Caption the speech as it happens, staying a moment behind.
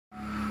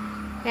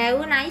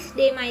Have a nice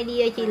day, my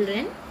dear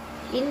children.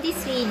 In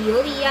this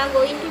video, we are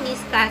going to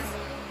discuss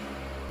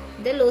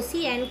the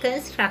loci and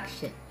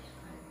construction.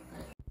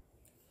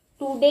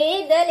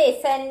 Today, the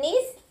lesson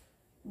is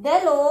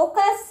the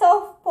locus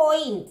of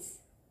points.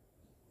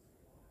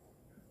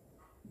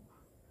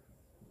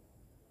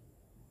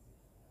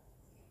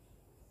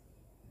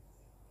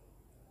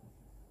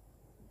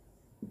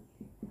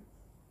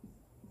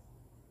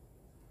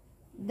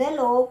 The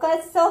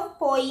locus of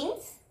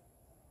points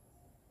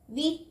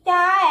which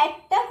are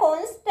at a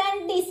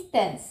constant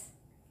distance.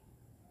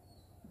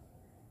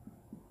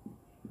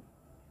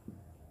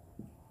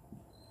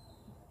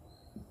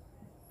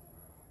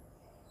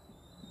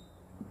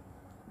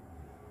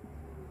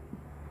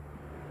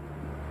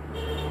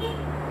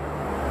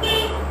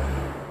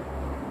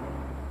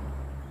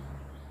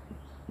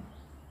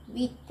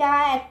 Which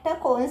are at a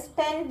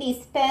constant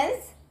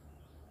distance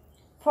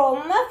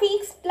from a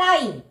fixed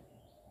line.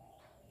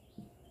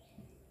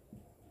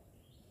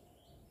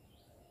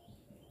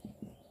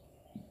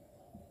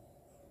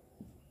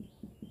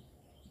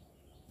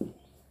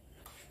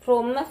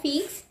 From a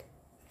fixed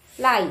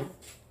line.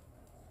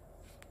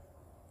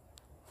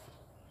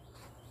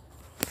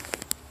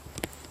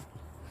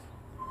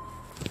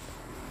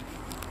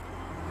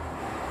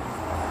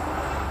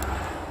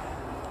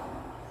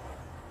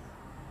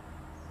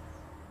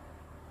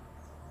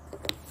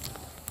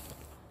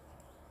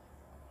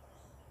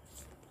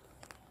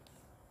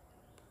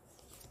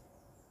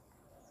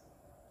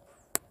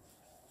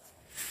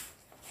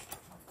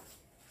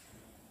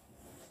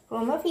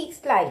 From a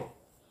fixed line.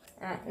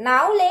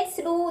 Now let's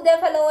do the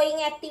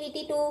following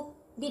activity to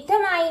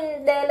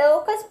determine the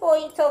locus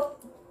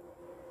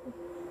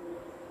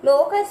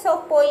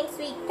of points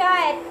which are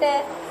at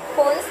a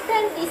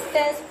constant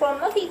distance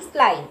from a fixed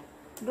line.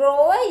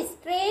 Draw a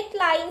straight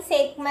line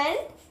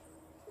segment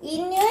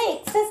in your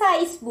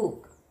exercise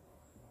book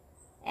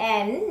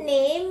and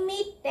name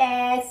it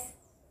as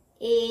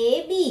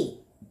AB.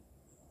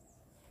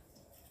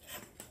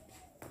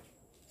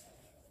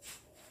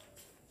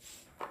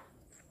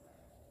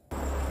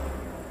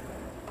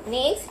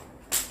 Next,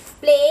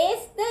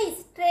 place the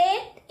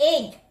straight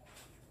edge.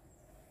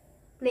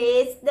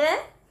 Place the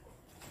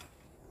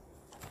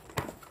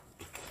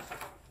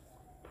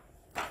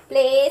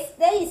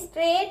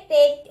straight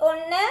edge on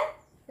a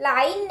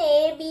line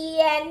AB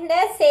and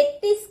a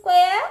set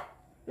square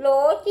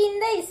Loci in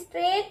the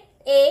straight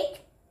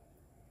edge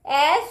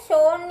as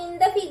shown in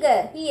the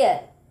figure here.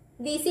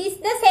 This is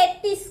the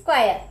set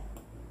square.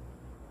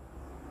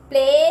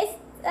 Place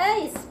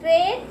a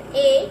straight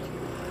edge.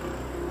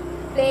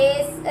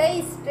 Place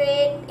a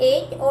straight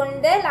edge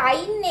on the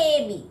line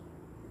AB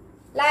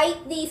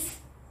like this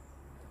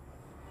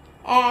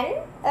and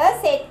a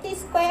set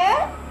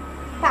square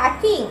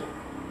touching.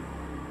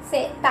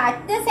 Touch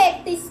the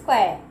set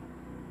square.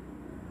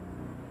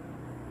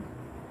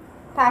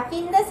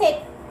 Touching the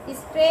set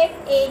straight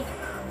edge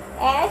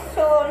as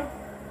shown.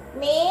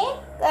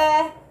 Make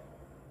a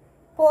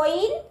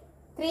point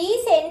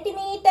 3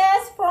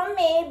 centimeters from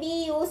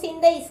AB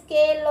using the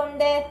scale on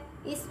the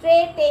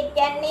straight edge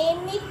and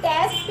name it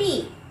as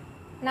P.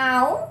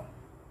 Now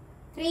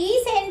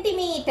 3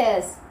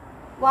 centimeters.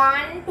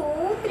 1, 2,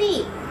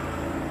 3.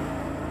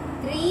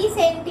 3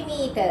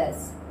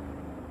 centimeters.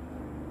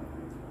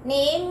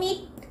 Name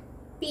it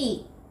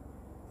P.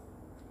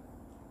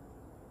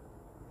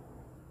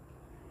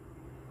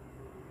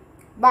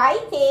 By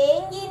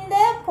changing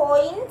the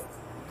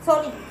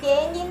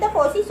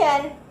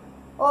position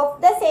of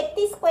the set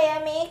square,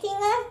 making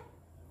a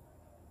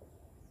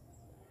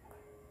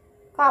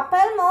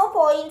couple more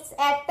points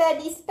at a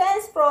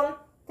distance from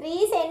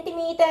 3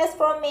 centimeters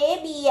from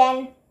AB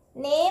and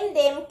name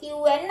them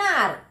Q and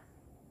R.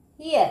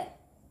 Here,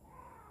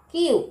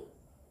 Q.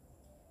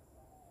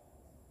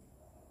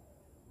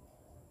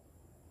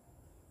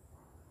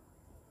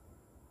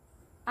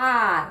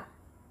 R.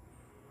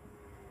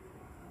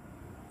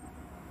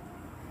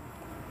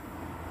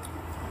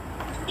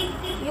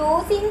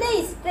 Using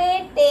the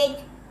straight edge,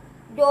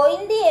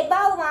 join the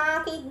above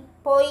marking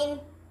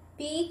point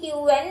P,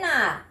 Q and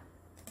R.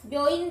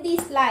 Join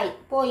these line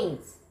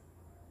points.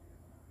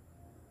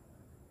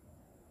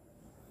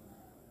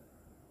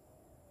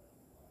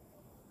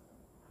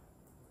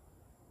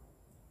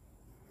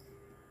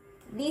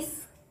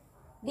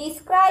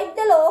 Describe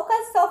the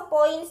locus of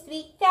points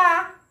which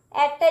are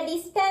at a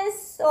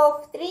distance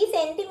of 3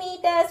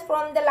 centimeters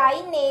from the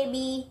line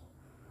AB.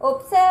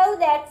 Observe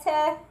that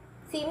a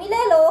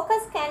similar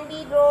locus can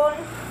be drawn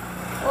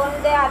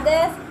on the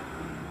other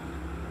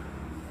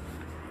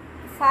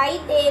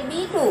side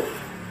AB too.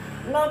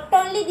 Not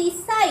only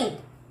this side,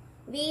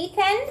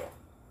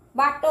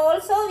 but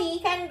also we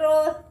can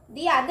draw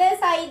the other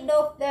side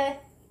of the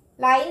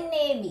line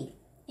AB.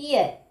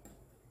 Here,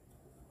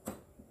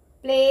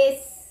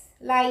 place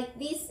like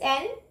this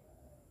and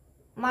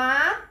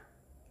mark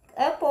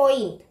a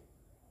point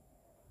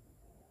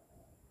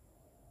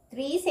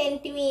 3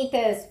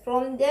 centimeters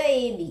from the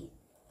AB.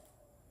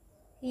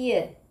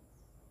 Here.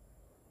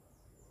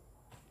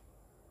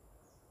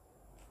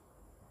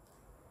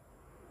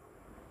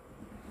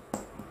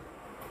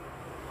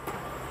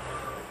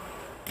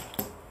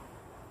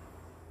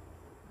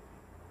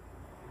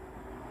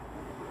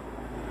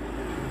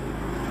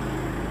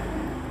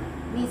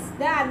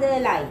 other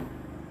line.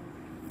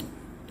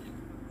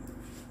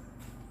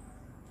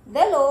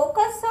 The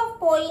locus of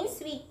points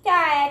which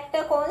are at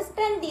a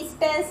constant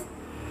distance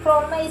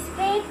from a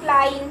straight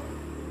line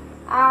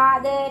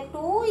are the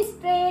two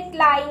straight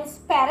lines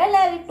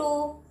parallel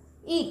to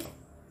it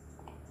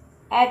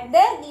at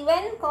the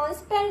given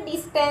constant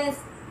distance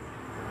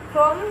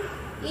from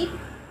it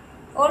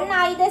on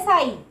either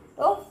side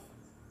of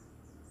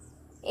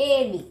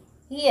AB.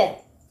 Here,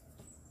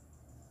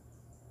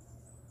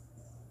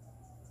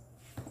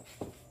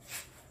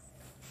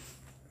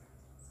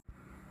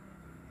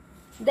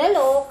 the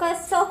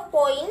locus of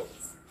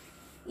points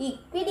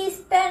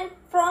equidistant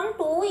from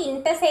two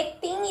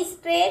intersecting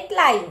straight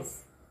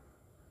lines.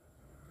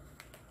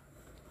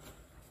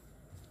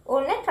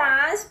 On a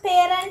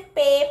transparent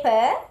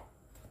paper,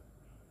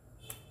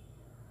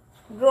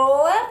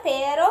 draw a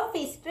pair of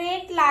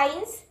straight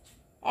lines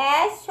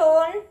as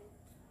shown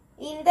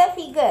in the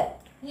figure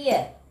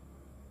here,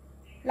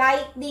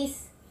 like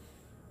this.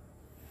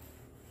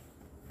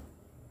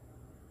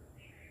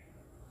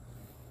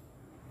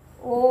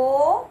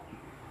 O,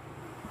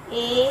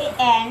 A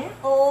and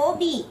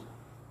OB.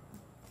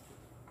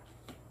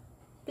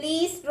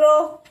 Please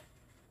draw.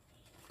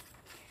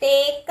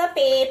 Take a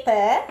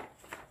paper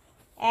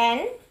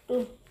and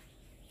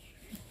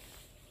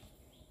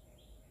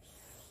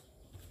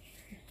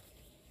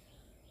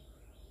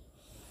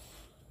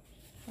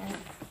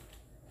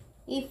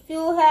if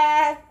you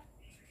have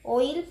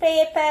oil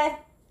paper,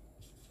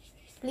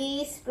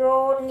 please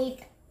draw it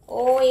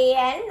OA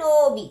and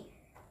OB.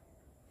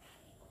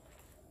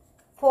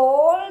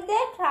 Fold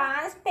the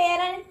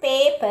transparent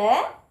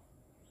paper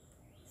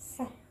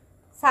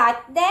such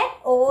that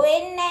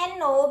ON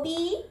and OB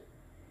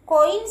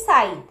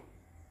coincide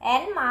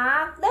and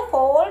mark the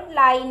fold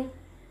line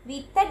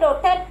with a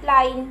dotted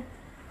line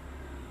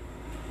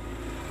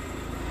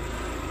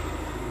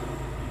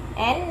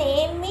and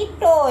name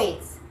it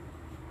OX.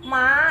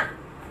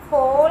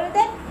 Fold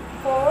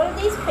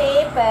this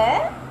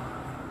paper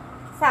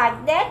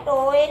such that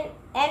ON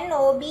and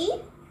OB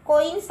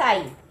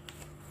coincide.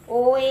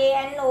 OA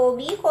and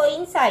OB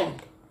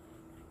coincide.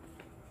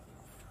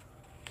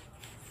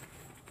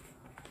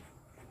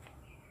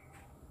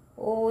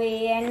 OA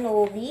and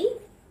OB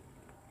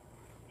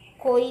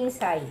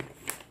coincide.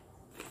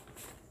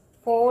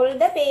 Fold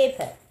the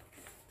paper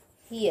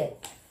here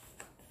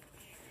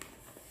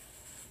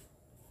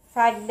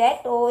such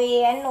that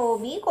OA and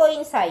OB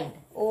coincide.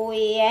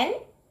 OA and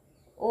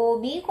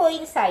OB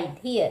coincide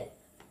here.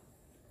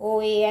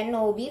 OA and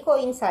OB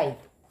coincide.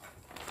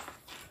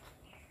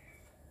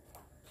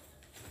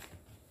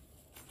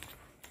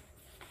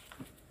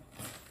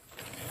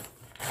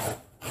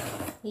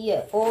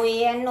 Here,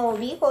 OA and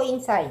OB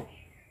coincide.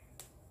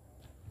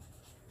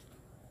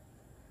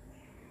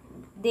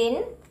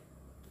 Then,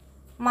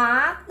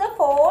 mark the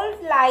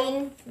fold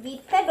line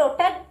with a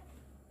dotted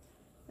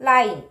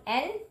line.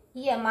 And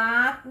here,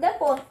 mark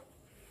the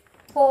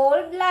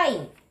fold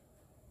line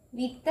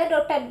with the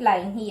dotted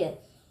line here.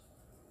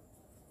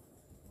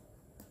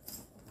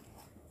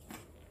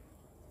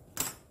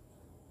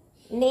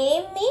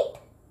 Name it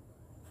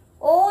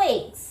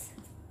OX.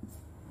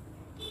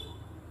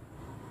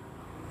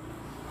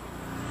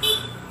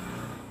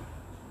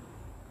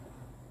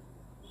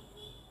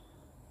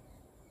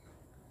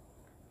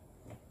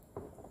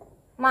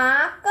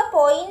 Mark a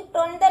point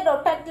on the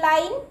dotted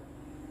line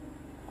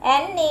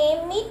and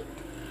name it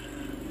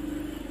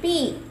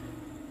P.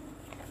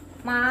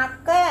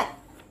 Mark a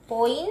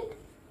point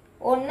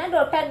on a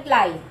dotted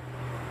line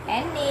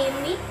and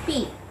name it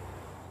P.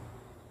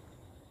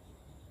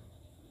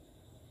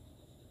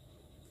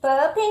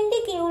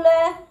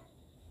 Perpendicular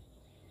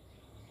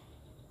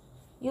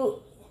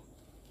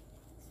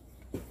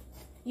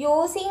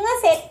using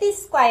a set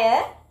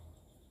square.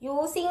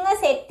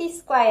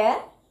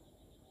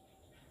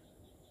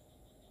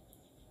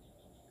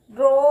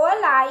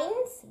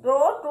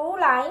 Draw two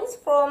lines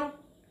from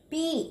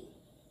P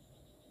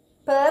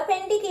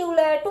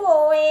perpendicular to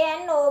OA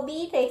and OB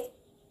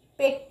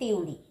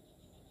respectively.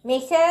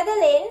 Measure the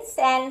lengths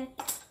and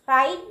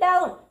write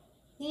down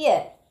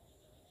here.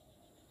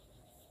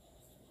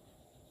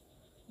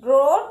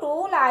 Draw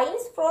two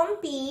lines from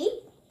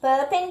P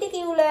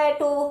perpendicular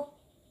to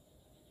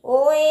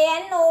OA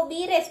and OB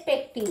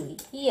respectively.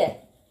 Here.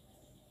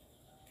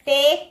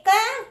 Take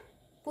a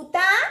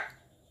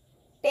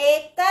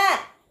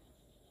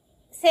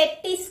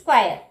set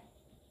square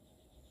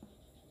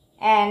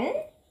and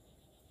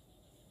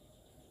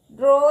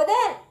draw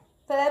the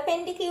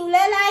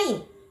perpendicular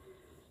line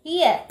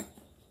here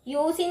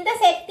using the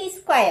set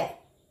square.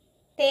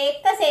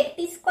 Take a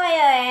set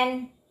square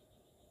and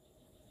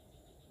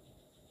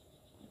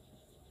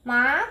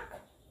mark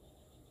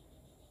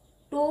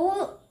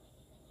two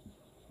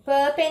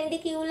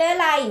perpendicular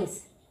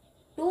lines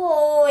to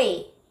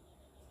OA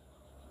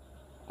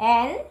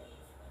and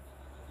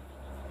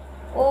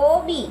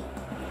OB.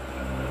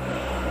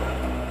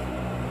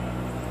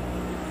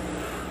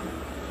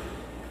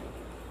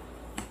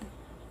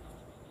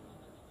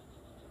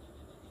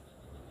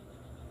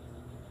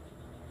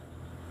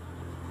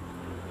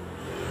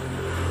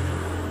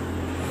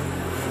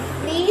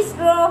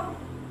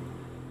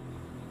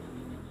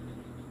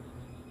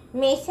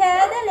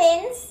 Measure the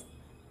length.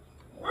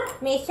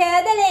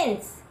 Measure the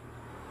length.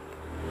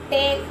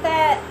 Take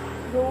the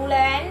ruler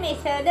and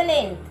measure the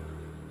length.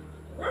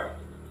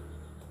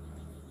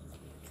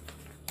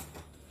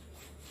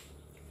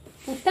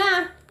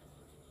 Puta,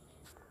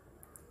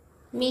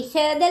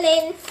 measure the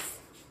length.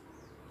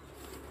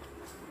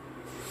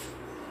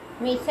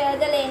 Measure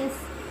the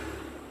length.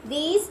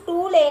 These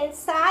two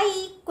lengths are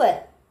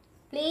equal.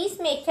 Please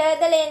measure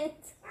the length.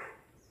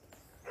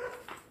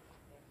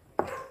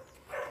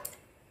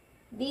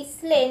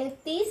 This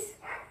length is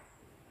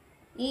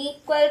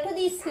equal to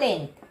this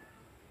length.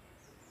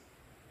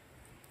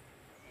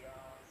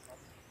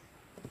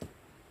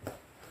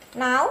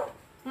 Now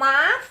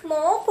mark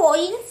more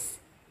points.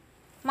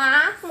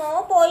 Mark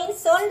more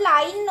points on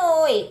line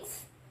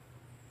OX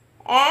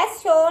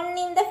as shown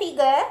in the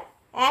figure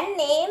and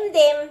name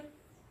them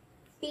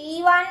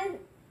P1,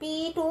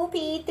 P2,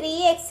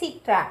 P3,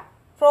 etc.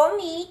 From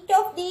each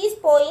of these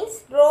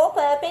points, draw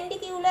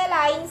perpendicular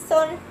lines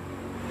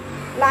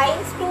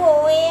to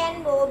OA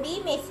and OB,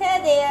 measure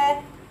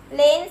their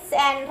lengths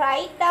and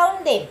write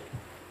down them.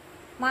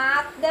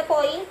 Mark the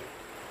point.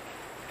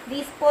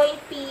 This point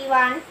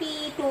P1,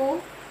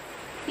 P2,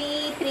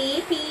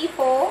 P3,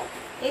 P4,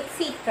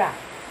 etc.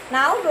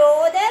 Now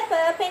draw the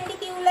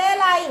perpendicular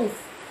lines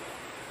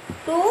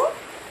to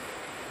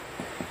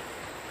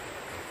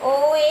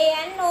OA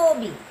and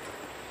OB.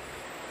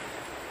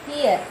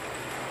 Here.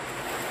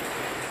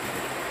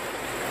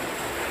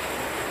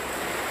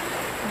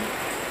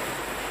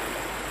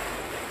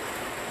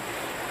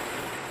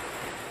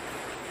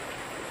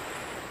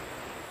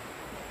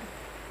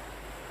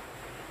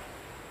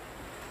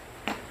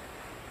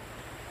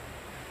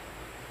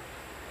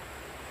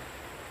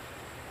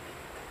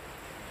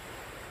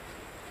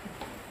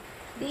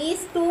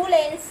 These two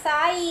lengths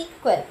are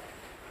equal.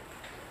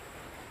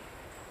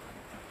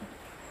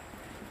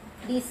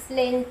 This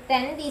length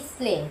and this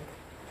length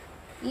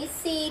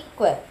is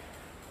equal.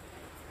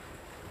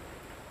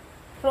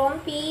 From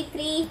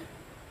P3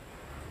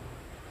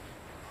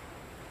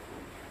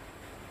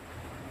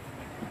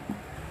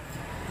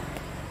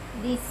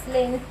 this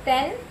length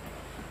and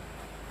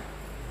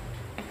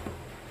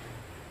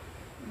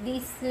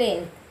this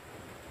length.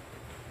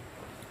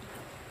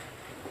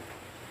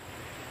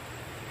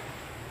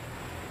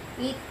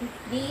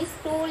 These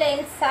two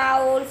lengths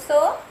are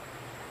also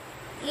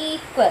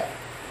equal.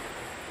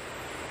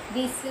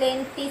 This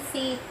length is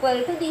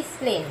equal to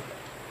this length.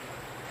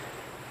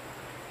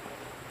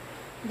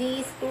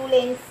 These two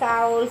lengths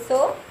are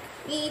also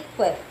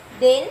equal.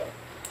 Then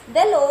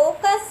the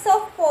locus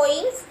of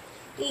points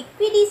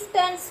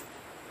equidistant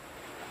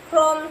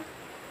from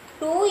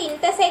two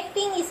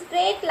intersecting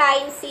straight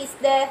lines is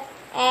the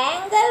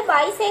angle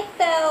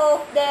bisector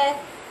of the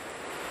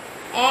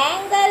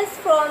angles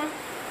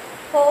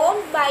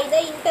formed by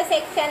the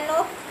intersection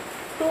of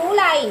two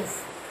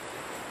lines.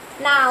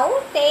 Now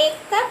take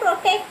the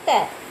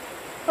protector.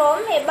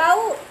 From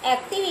above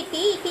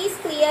activity, it is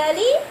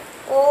clearly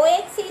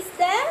OX is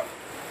the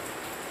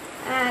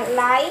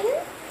line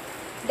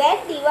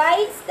that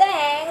divides the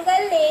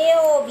angle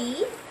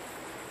AOB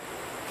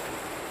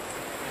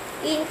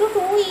into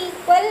two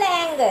equal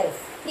angles.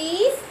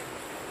 Please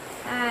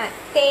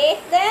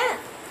take the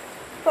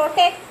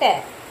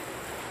protector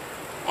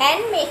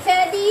and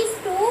measure these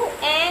two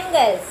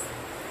angles.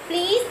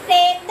 Please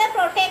take the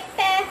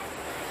protector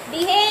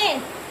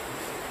behind.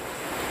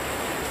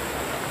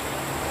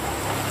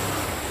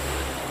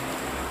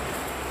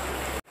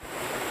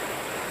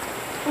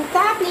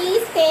 Puka,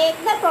 please take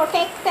the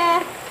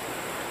protector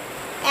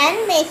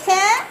and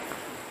measure.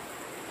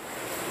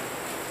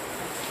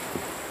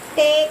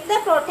 Take the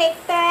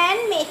protector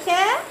and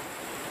measure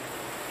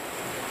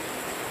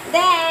the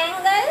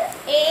angle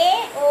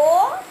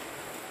AOX.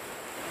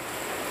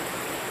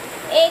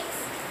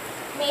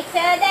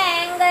 Measure the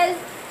angle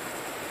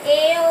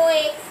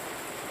AOX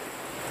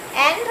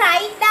and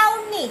write down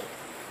it.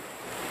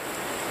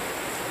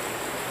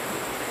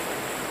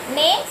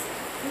 Next,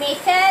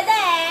 measure the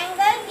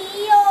angle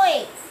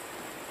BOX.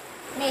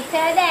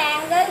 Measure the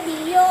angle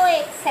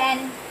BOX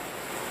and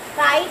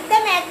write the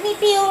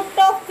magnitude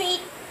of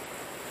it.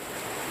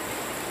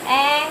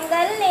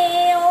 Angle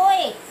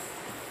AOX.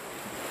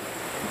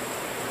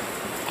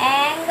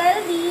 Angle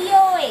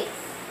BOX.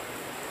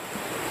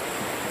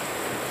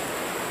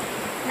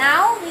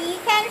 Now we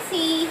can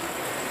see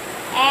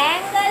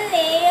angle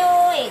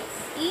AOX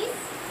is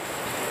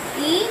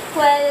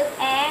equal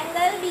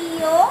angle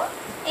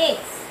BOX.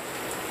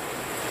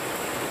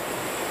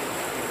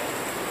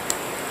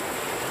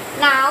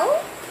 Now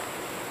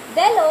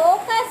the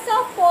locus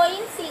of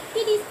points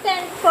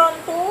equidistant from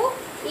two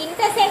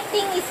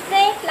intersecting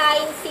straight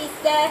lines is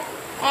the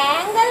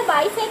angle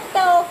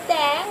bisector of the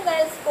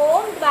angles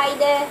formed by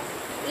the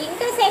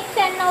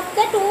intersection of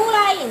the two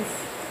lines.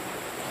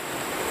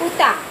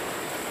 Uta.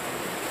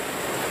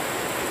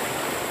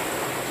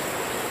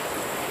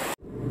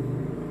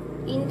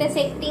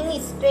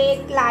 Intersecting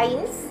straight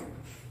lines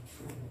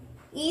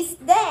is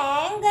the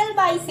angle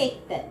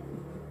bisector.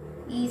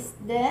 Is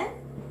the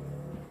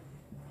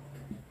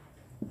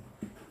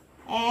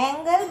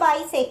Angle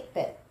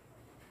bisector.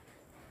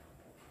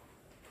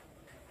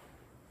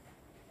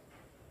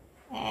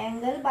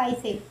 Angle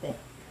bisector.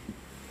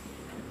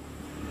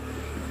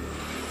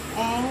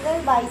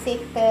 Angle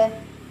bisector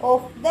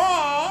of the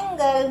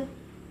angle.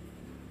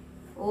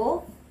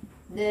 Of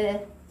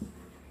the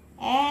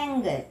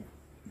angle.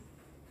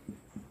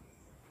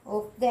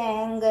 Of the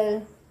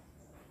angle.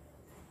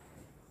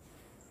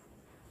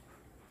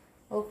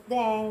 Of the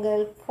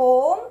angle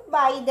formed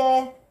by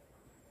the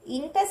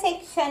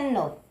intersection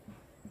of.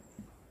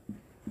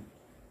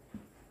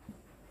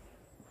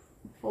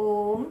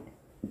 Formed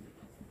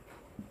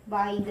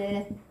by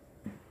the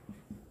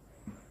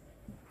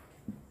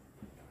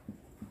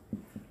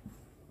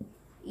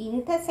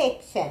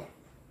intersection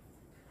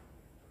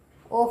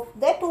of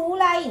the two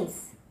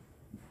lines.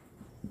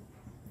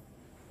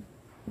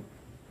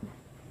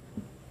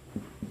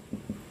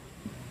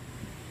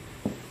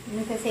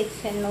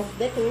 Intersection of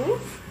the two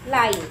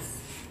lines.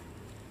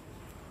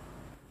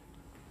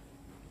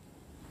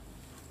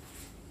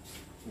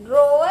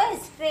 Draw a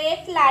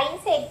straight line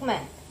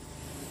segment.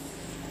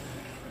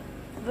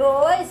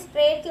 Draw a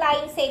straight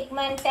line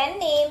segment and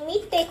name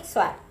it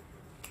x1.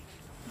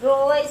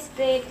 Draw a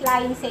straight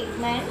line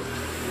segment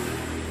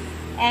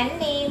and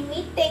name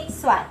it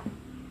x1.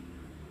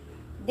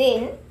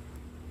 Then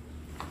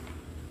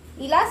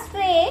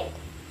illustrate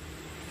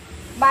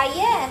by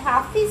a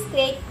rough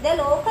sketch the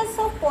locus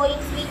of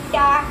points which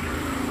are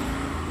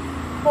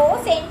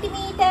 4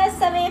 centimeters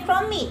away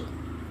from it.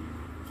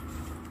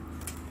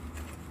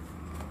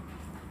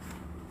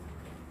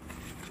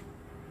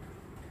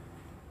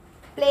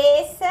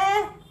 Place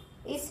a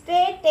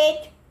straight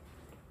edge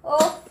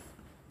of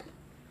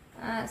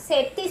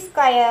set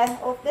square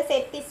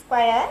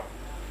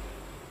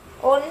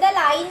on the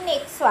line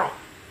xy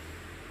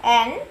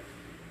and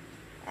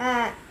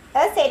a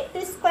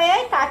set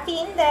square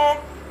touching the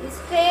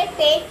straight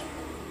edge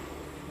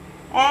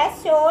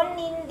as shown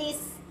in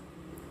this.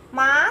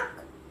 Mark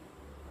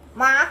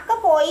a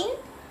point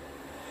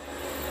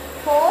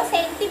 4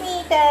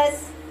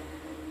 centimeters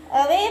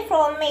away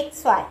from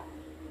xy.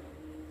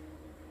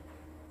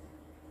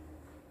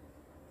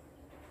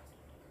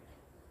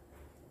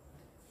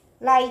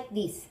 Like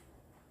this.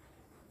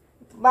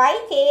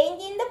 By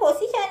changing the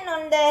position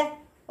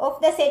of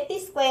the set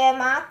square,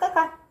 mark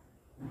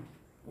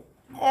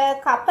a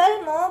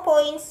couple more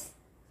points,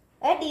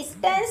 a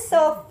distance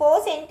of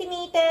 4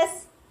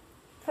 centimeters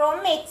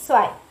from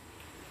xy.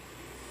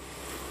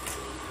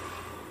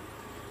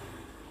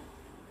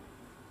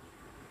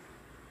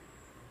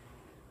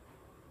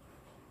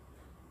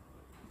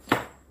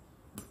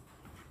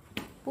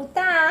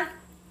 Puta,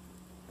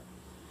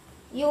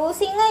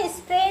 using a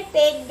straight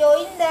edge,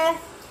 join the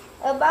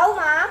above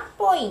marked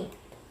point.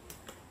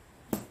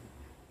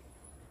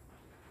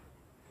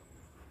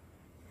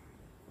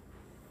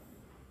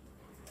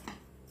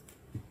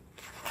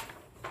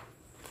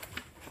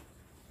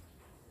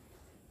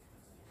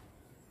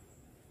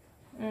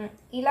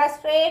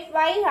 Illustrate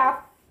by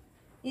rough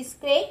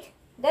sketch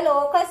the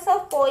locus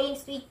of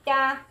points which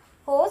are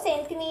 4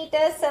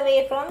 centimeters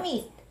away from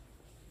it.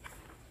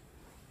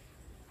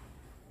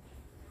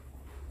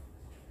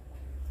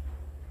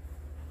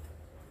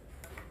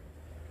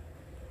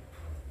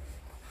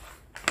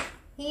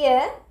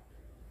 Here,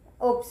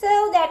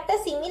 observe that a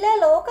similar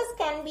locus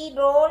can be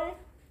drawn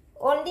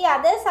on the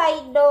other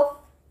side of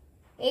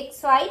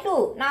xy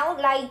too. Now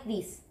like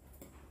this.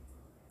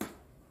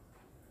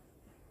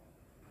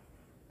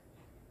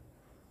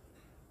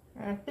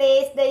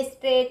 Place the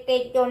straight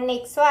edge on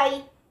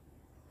xy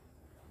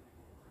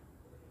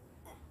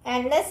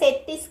and the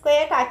set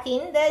square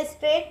touching the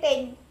straight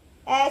edge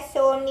as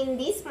shown in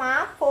this.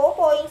 Mark 4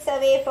 points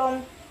away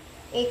from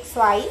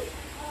xy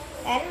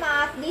and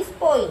mark this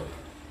point.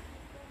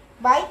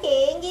 By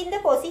changing the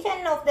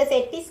position of the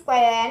set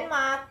square and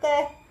mark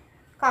a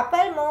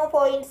couple more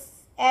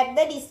points at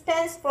the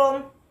distance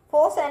from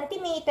 4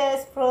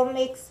 centimeters from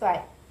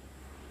xy.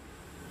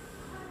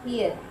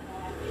 Here.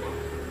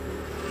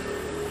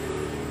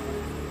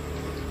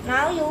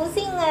 Now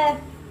using a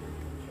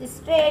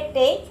straight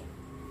edge,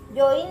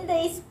 join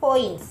these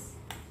points.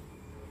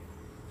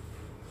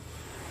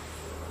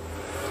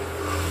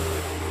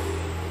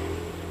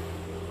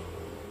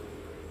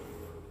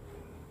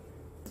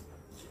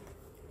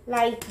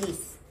 Like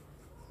this.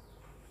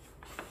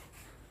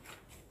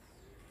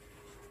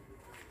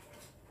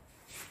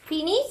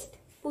 Finished,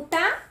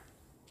 Puta?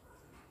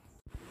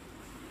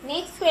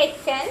 Next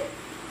question.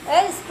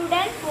 A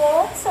student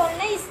walks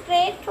on a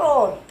straight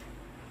road,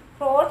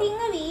 floating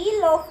a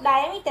wheel of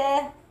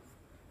diameter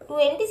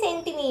 20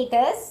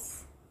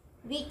 centimeters,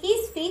 which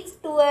is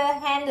fixed to a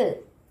handle.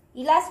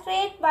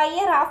 Illustrate by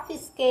a rough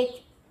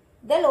sketch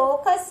the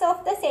locus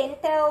of the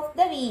center of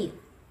the wheel.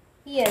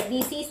 Here,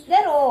 this is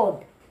the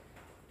road.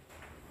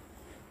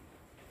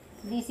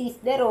 This is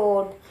the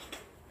road.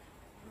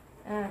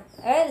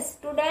 A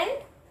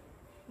student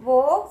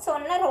walks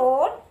on a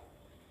road,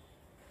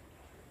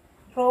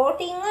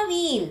 floating a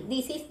wheel.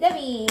 This is the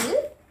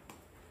wheel.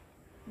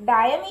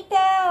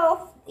 Diameter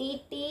of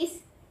it is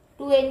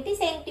 20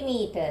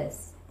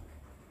 centimeters.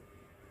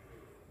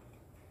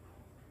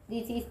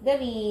 This is the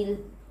wheel.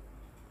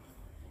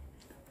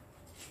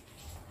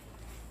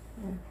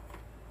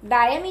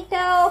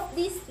 Diameter of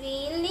this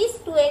wheel is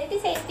 20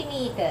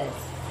 centimeters.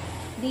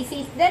 This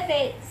is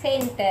the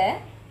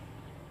center.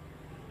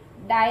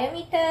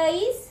 Diameter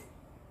is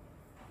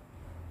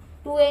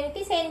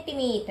 20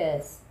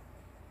 centimeters.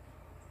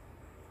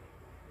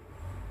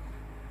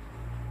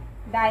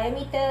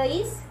 Diameter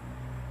is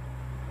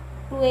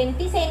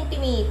 20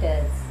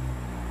 centimeters.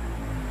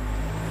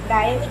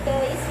 Diameter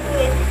is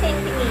 20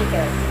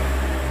 centimeters.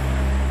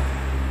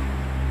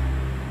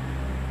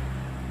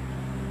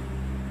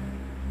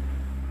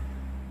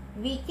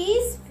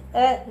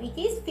 Which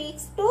is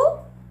fixed to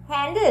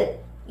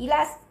handle.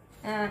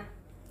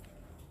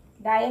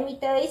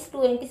 Diameter is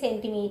 20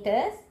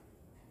 centimeters.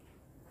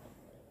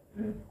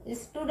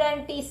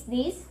 Student is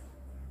this.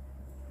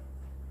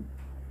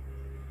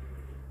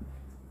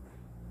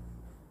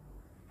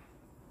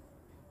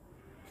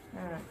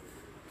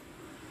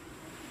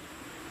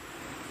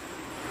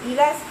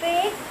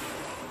 Illustrate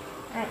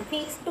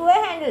fixed to a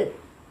handle.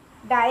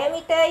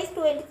 Diameter is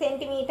 20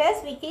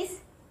 centimeters, which is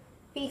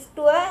fixed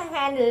to a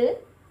handle.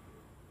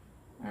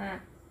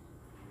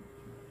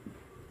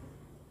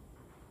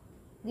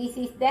 This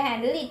is the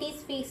handle. It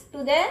is fixed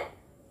to the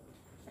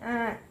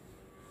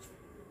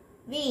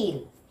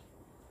wheel.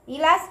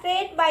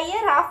 Illustrate by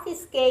a rough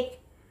sketch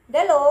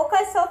the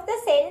locus of the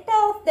center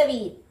of the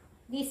wheel.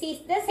 This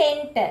is the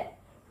center.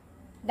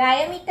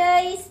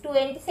 Diameter is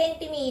 20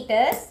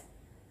 centimeters.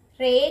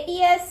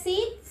 Radius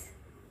is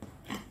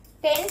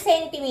 10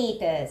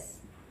 centimeters.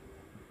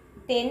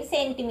 10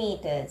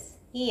 centimeters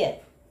here.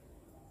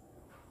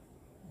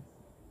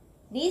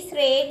 This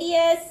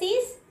radius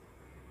is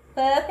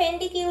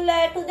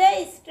perpendicular to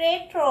the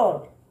straight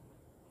road.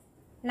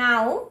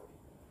 Now,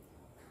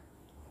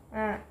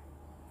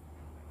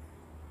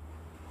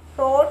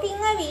 floating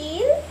a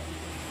wheel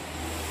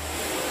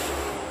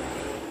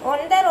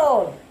on the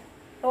road.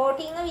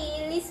 Floating a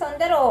wheel is on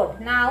the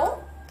road. Now,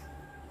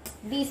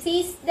 this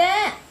is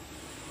the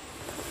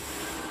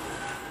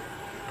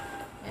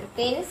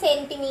 10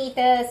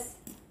 centimeters.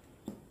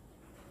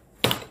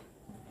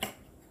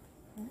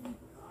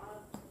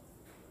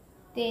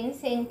 10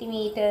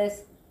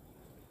 centimeters.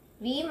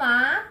 We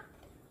mark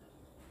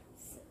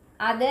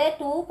other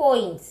 2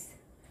 points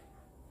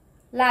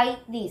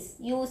like this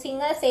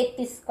using a set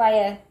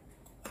square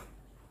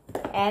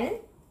and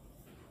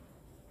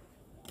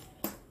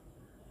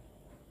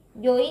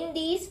join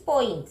these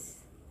points.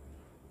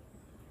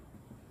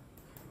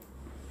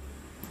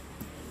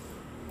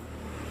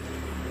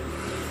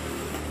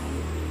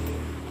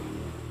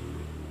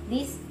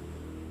 This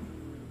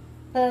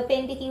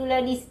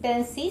perpendicular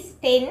distance is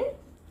 10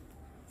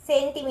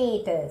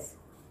 centimeters.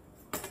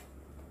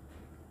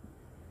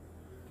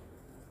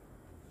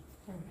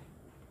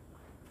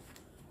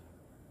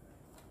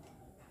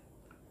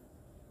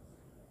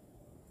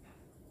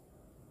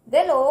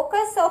 The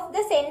locus of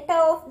the center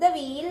of the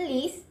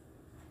wheel is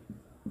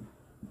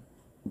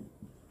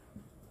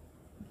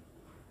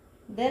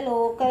the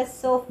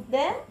locus of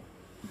the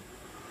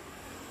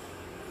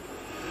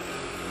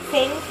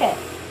center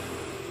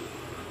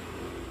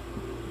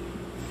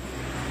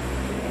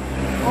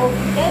of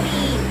the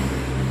wheel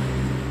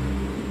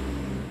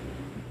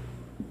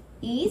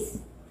is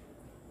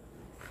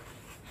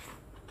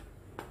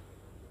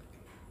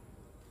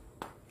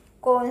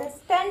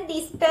constant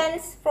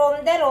distance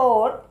from the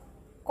road,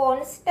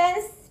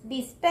 constant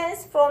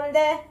distance from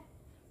the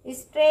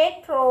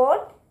straight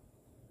road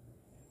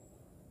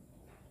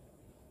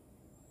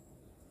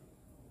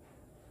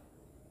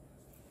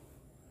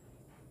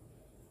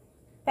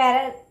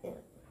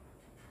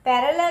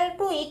parallel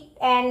to it,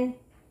 and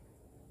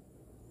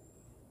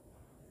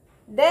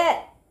the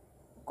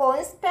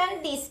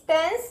constant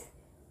distance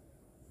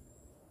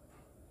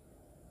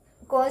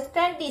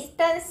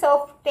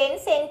of 10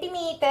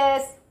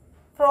 centimeters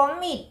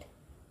from it.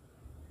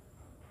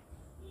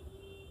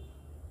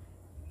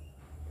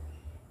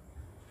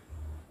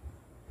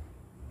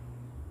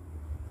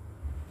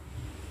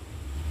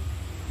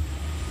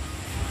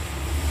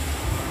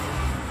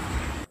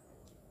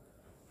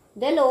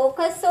 The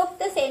locus of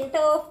the center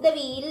of the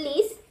wheel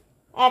is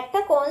at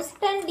a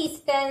constant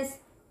distance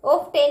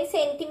of 10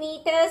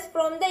 centimeters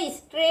from the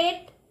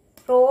straight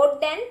road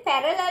and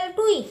parallel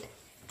to it.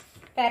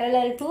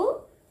 Parallel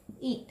to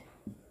it.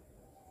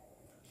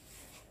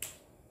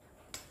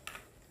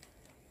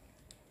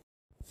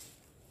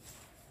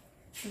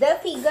 The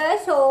figure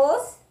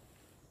shows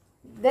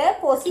the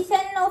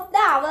position of the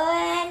hour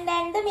hand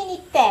and the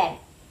minute hand.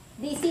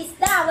 This is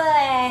the hour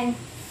hand.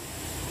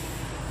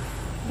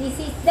 This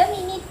is the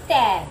minute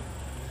hand.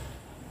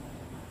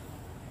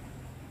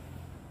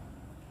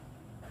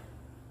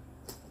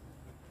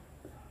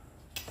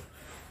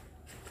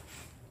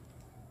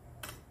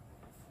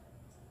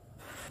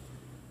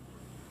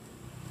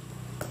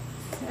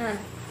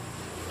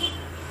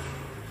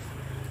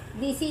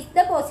 This is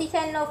the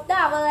position of the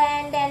hour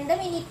hand and the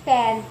minute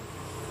hand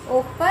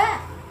of a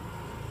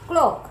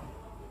clock.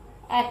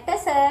 At a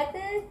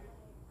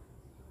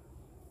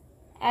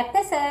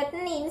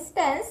certain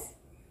instance,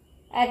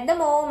 at the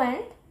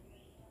moment,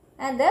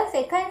 and the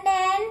second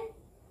hand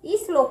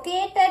is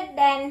located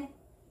at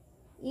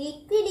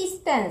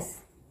equidistance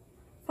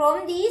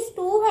from these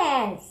two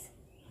hands.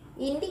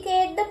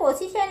 Indicate the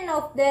position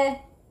of the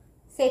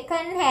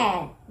second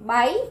hand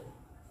by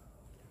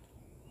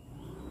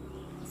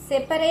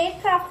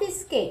separate rough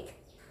sketch.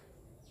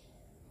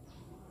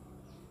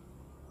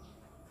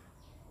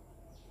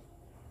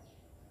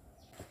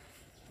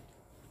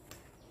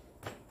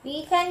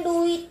 We can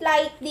do it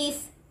like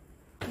this.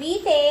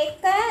 We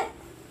take a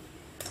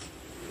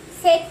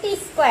set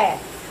square.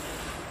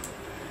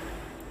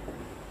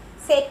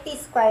 Set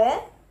square.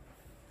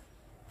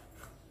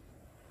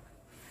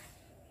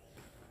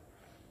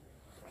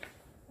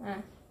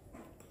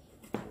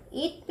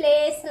 It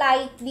plays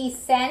like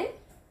this and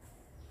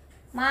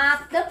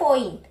mark the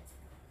point.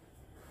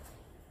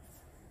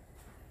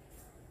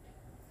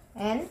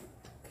 And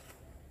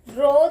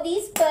draw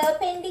this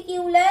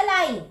perpendicular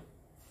line.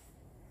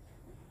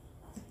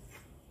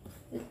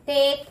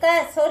 Take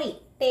a